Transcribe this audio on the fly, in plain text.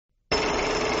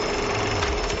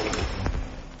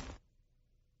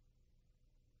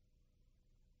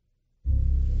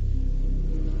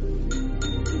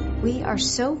are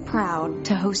so proud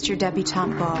to host your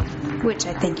debutante ball, which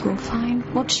I think you'll find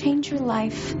will change your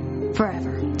life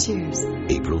forever. Cheers.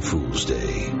 April Fool's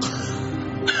Day.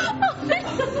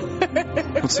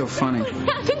 What's so funny? What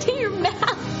happened to your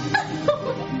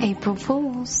mouth? April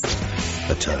Fools.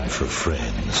 A time for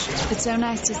friends. It's so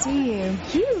nice to see you.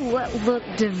 You look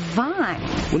divine.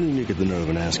 When did you get the nerve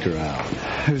and ask her out?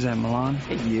 Who's that, Milan?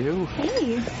 You?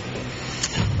 Hey.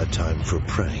 A time for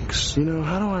pranks. You know,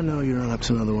 how do I know you're not up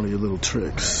to another one of your little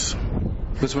tricks?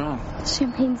 What's wrong?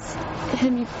 Champagne's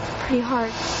hit me pretty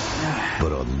hard.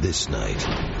 But on this night,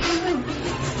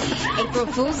 April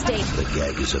Fool's Day. the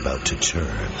gag is about to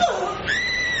turn.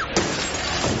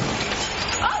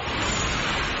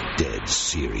 Dead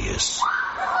serious.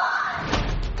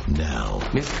 Now,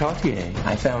 Miss Cartier,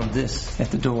 I found this at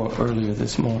the door earlier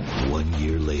this morning. 1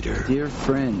 year later, Dear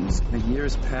friends, a year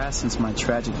has passed since my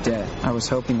tragic death. I was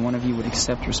hoping one of you would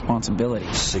accept responsibility.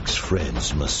 6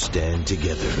 friends must stand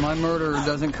together My murderer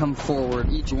doesn't come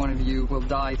forward. Each one of you will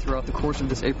die throughout the course of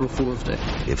this April Fool's Day.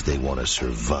 if they want to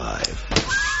survive.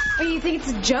 Oh, you think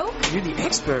it's a joke? You're the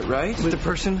expert, right? If the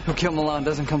person who killed Milan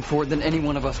doesn't come forward, then any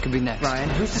one of us could be next. Ryan,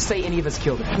 who's to say any of us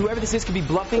killed him? Whoever this is could be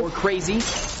bluffing or crazy.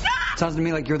 Sounds to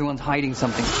me like you're the ones hiding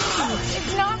something.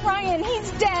 It's not Ryan. He's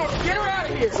dead. Get her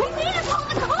out of here! We need to call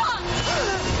the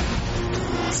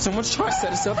cops. Someone's trying to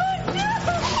set us up.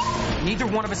 Neither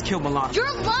one of us killed Milan.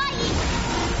 You're lying.